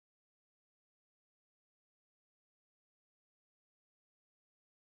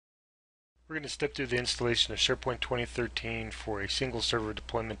We're going to step through the installation of SharePoint 2013 for a single server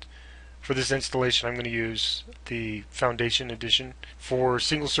deployment. For this installation, I'm going to use the Foundation Edition. For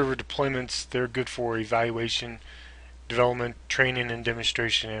single server deployments, they're good for evaluation, development, training and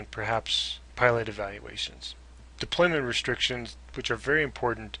demonstration, and perhaps pilot evaluations. Deployment restrictions, which are very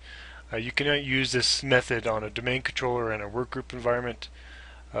important. You cannot use this method on a domain controller and a workgroup environment.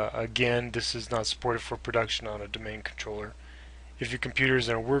 Again, this is not supported for production on a domain controller. If your computer is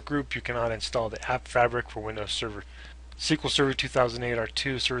in a workgroup, you cannot install the app fabric for Windows Server. SQL Server 2008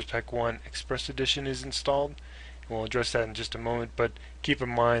 R2 Service Pack 1 Express Edition is installed. We'll address that in just a moment, but keep in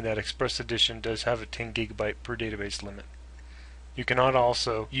mind that Express Edition does have a 10 GB per database limit. You cannot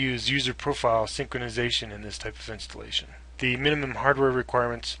also use user profile synchronization in this type of installation. The minimum hardware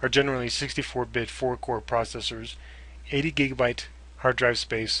requirements are generally 64-bit 4-core processors, 80 GB hard drive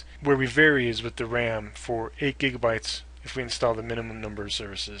space. Where we vary is with the RAM for 8 GB if we install the minimum number of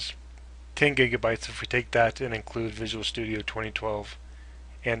services, 10 GB if we take that and include Visual Studio 2012,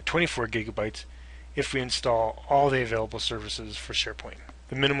 and 24 GB if we install all the available services for SharePoint.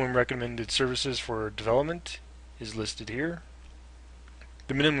 The minimum recommended services for development is listed here.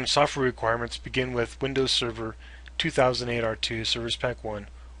 The minimum software requirements begin with Windows Server 2008 R2 Service Pack 1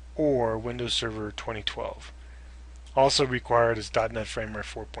 or Windows Server 2012. Also required is .NET Framework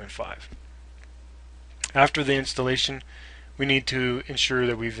 4.5. After the installation, we need to ensure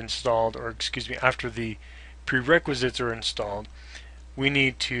that we've installed, after the prerequisites are installed, we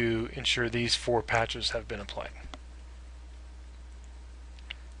need to ensure these 4 patches have been applied.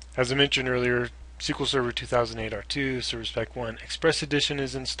 As I mentioned earlier, SQL Server 2008 R2 Service Pack 1 Express Edition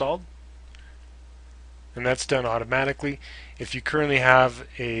is installed, and that's done automatically. If you currently have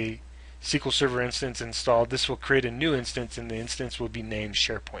a SQL Server instance installed, this will create a new instance, and the instance will be named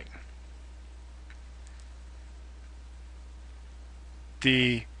SharePoint.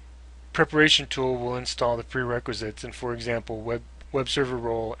 The preparation tool will install the prerequisites, and for example, web server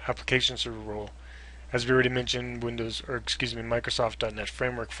role, application server role. As we already mentioned, Microsoft.NET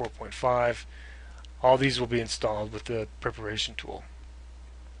Framework 4.5. All these will be installed with the preparation tool.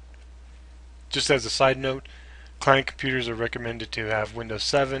 Just as a side note, client computers are recommended to have Windows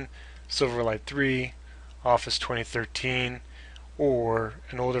 7, Silverlight 3, Office 2013, or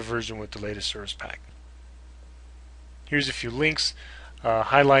an older version with the latest service pack. Here's a few links.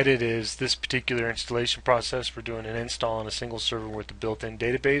 Highlighted is this particular installation process. We're doing an install on a single server with a built-in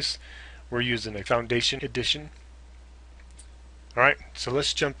database. We're using a Foundation Edition. Alright, so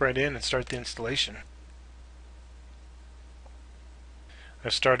let's jump right in and start the installation.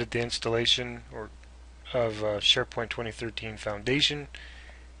 I've started the installation of SharePoint 2013 Foundation.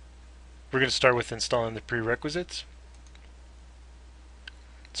 We're going to start with installing the prerequisites.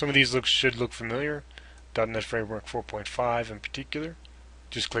 Some of these should look familiar. .NET Framework 4.5 in particular.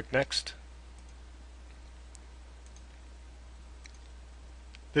 Just click Next.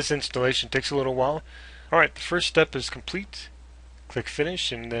 This installation takes a little while. Alright, the first step is complete. Click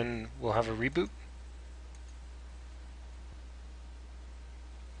Finish, and then we'll have a reboot.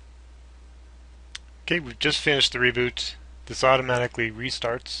 Okay, we've just finished the reboot. This automatically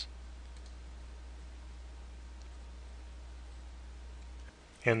restarts.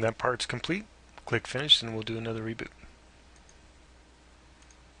 And that part's complete. Click Finish, and we'll do another reboot.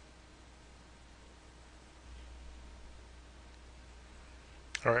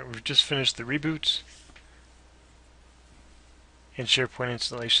 Alright, we've just finished the reboot, and SharePoint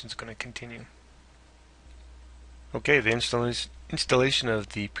installation is going to continue. Okay, the installation of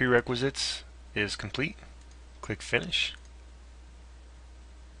the prerequisites is complete. Click Finish,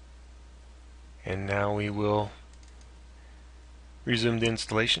 and now we will resume the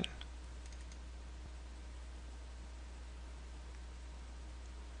installation.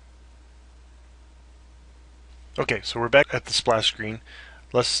 Okay, so we're back at the splash screen.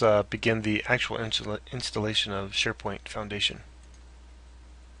 Let's begin the actual installation of SharePoint Foundation.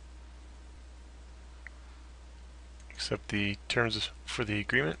 Accept the terms for the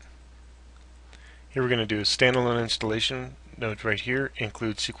agreement. Here we're going to do a standalone installation. Note right here,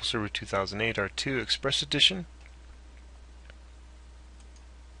 include SQL Server 2008 R2 Express Edition.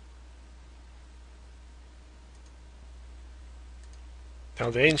 Now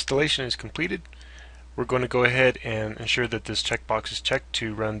the installation is completed. We're going to go ahead and ensure that this checkbox is checked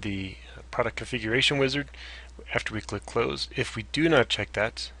to run the product configuration wizard after we click Close. If we do not check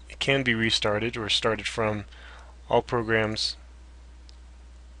that, it can be restarted or started from All Programs,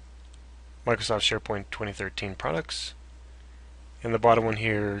 Microsoft SharePoint 2013 Products, and the bottom one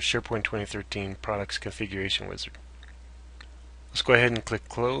here, SharePoint 2013 Products Configuration Wizard. Let's go ahead and click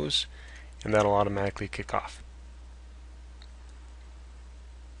Close, and that'll automatically kick off.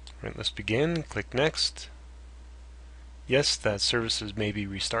 Alright, let's begin. Click Next. Yes, that services may be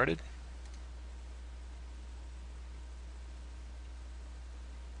restarted.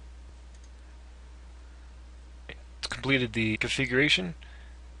 It's completed the configuration.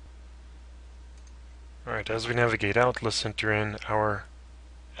 Alright, as we navigate out, let's enter in our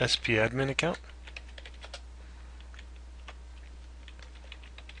SP admin account.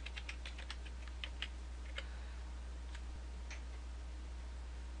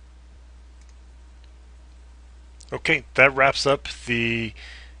 Okay, that wraps up the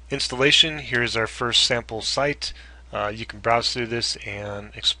installation. Here's our first sample site. You can browse through this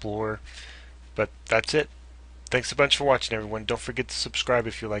and explore, but that's it. Thanks a bunch for watching, everyone. Don't forget to subscribe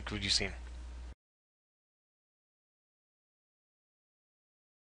if you liked what you've seen.